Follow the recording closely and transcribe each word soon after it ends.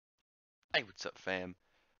Hey, what's up, fam?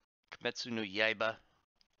 Kimetsu no Yaiba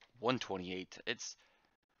 128.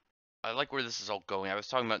 I like where this is all going. I was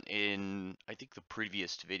talking about in, I think, the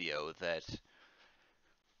previous video that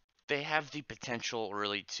they have the potential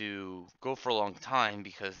really to go for a long time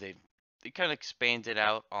because they kind of expanded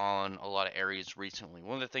out on a lot of areas recently.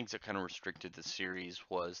 One of the things that kind of restricted the series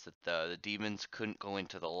was that the demons couldn't go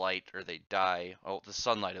into the light or they die. Oh, the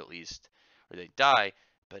sunlight at least, or they die.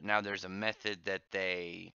 But now there's a method that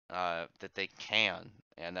they can,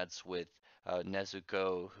 and that's with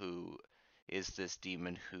Nezuko, who is this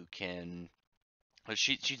demon who can.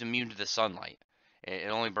 She's immune to the sunlight. It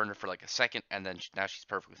only burned her for like a second, and then now she's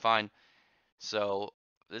perfectly fine. So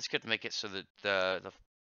this could make it so that the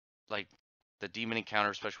like the demon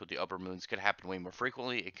encounter, especially with the upper moons, could happen way more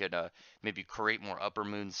frequently. It could maybe create more upper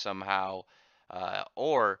moons somehow,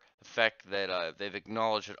 or the fact that they've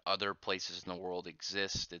acknowledged that other places in the world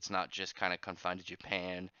exist. It's not just kind of confined to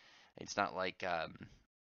Japan. It's not like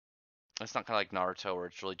it's not kind of like Naruto, where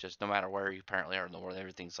it's really just no matter where you apparently are in the world,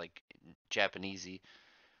 everything's like Japanesey.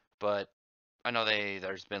 But I know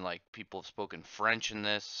there's been like people have spoken French in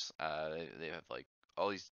this. They have like all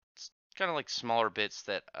these kind of like smaller bits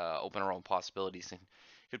that open our own possibilities and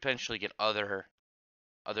could potentially get other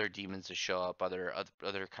demons to show up, other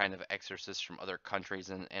kind of exorcists from other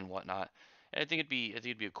countries and whatnot. And I think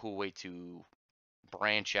it'd be a cool way to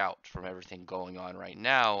branch out from everything going on right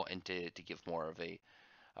now and to give more of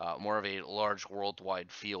a large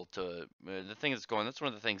worldwide feel to the thing that's going. That's one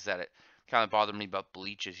of the things that it kind of bothered me about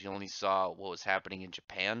Bleach is you only saw what was happening in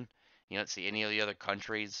Japan. You don't see any of the other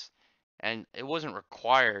countries, and it wasn't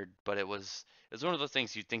required, but it was one of those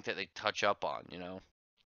things you'd think that they'd touch up on, you know.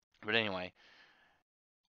 But anyway,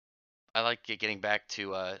 I like getting back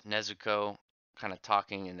to Nezuko, kind of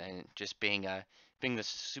talking and just being this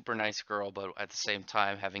super nice girl, but at the same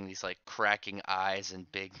time having these like cracking eyes and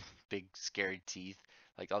big scary teeth,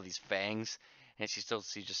 like all these fangs, and she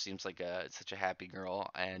just seems like such a happy girl,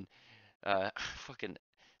 and fucking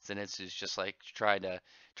Zenitsu's just like trying to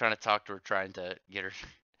talk to her, trying to get her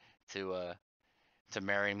to uh to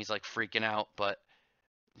marry him. He's like freaking out, but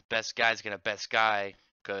best guy's gonna best guy,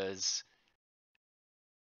 cause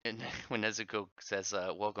and when Nezuko says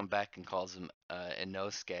 "welcome back" and calls him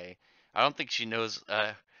Inosuke, I don't think she knows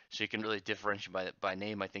she can really differentiate by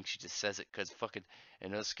name. I think she just says it because fucking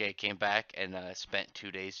Inosuke came back and spent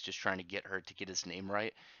 2 days just trying to get her to get his name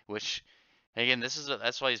right. Which again,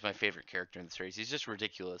 that's why he's my favorite character in the series. He's just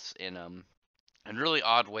ridiculous in really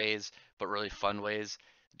odd ways, but really fun ways.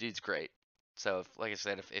 The dude's great. So like I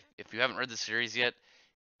said, if you haven't read the series yet,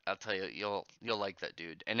 I'll tell you you'll like that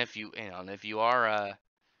dude. And if you are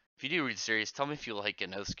if you do read the series, tell me if you like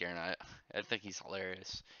Inosuke or not. I think he's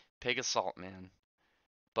hilarious. Pig assault, man.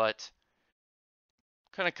 But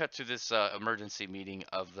kind of cut to this emergency meeting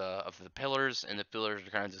of the pillars, and the pillars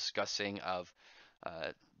are kind of discussing of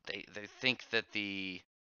uh, they think that they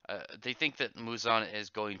think that Muzan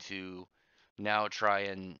is going to now try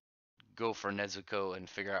and go for Nezuko and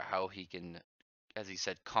figure out how he can, as he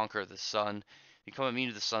said, conquer the sun, become immune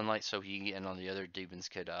to the sunlight, so he and all the other demons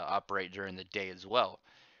could operate during the day as well,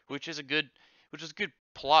 which is a good, which is a good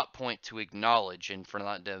plot point to acknowledge, and for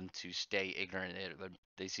not them to stay ignorant.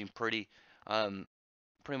 They seem um,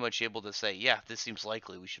 pretty much able to say, yeah, this seems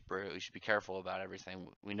likely. We should be careful about everything.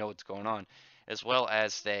 We know what's going on, as well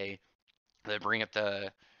as they bring up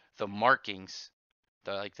the markings,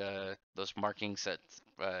 the those markings that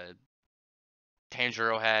uh,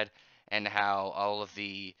 Tanjiro had, and how all of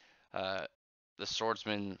the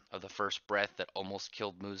swordsmen of the first breath that almost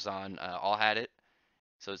killed Muzan all had it.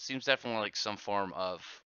 So it seems definitely like some form of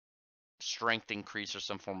strength increase or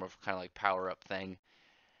some form of kind of like power up thing.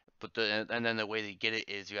 But and then the way they get it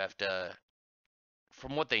is you have to,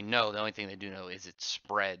 from what they know, the only thing they do know is it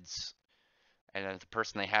spreads, and then the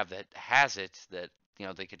person they have that has it that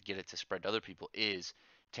they could get it to spread to other people is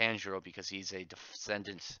Tanjiro because he's a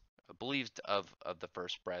descendant believed of the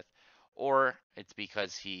first breath, or it's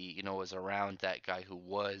because he was around that guy who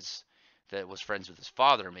was that was friends with his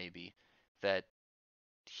father maybe that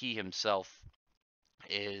he himself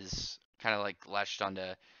is kind of like latched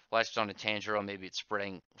onto Tanjiro. Maybe it's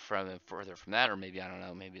spreading from him further from that, or maybe I don't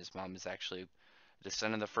know. Maybe his mom is actually a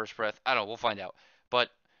descendant of the first breath. I don't know. We'll find out.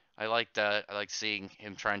 But I like seeing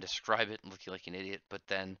him trying to describe it and looking like an idiot. But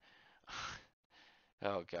then,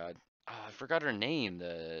 oh god, I forgot her name.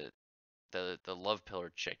 The love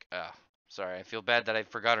pillar chick. Sorry, I feel bad that I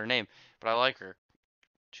forgot her name, but I like her.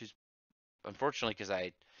 She's unfortunately because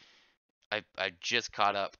I just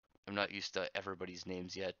caught up. I'm not used to everybody's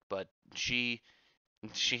names yet, but she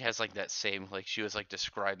has like that same like she was like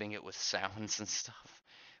describing it with sounds and stuff,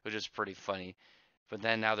 which is pretty funny. But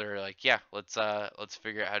then now they're like, yeah, let's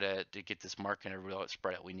figure out how to get this mark and everybody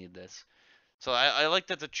spread out. We need this. So I like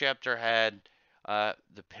that the chapter had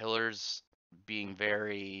the pillars being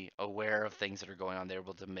very aware of things that are going on. They're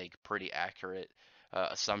able to make pretty accurate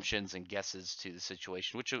assumptions and guesses to the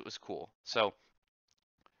situation, which it was cool. So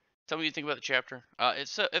tell me what you think about the chapter.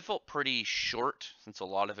 It felt pretty short since a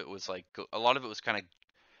lot of it was like a lot of it was kind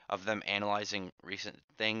of them analyzing recent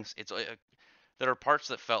things. There are parts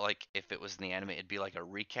that felt like if it was in the anime, it'd be like a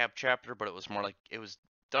recap chapter, but it was more like it was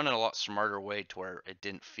done in a lot smarter way to where it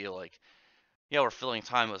didn't feel like, yeah, we're filling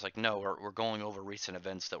time. It was like, no, we're going over recent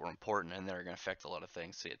events that were important and they're going to affect a lot of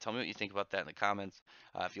things. So yeah, tell me what you think about that in the comments.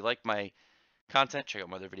 If you like my content, check out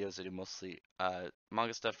my other videos. I do mostly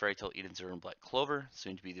manga stuff, Fairy Tail, Eden Zero, and Black Clover.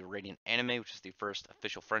 Soon to be the Radiant anime, which is the first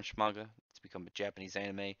official French manga. It's become a Japanese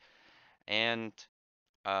anime. And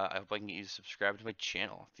I hope I can get you to subscribe to my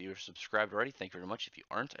channel. If you're subscribed already, thank you very much. If you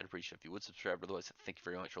aren't, I'd appreciate if you would subscribe. Otherwise, thank you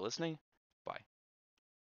very much for listening. Bye.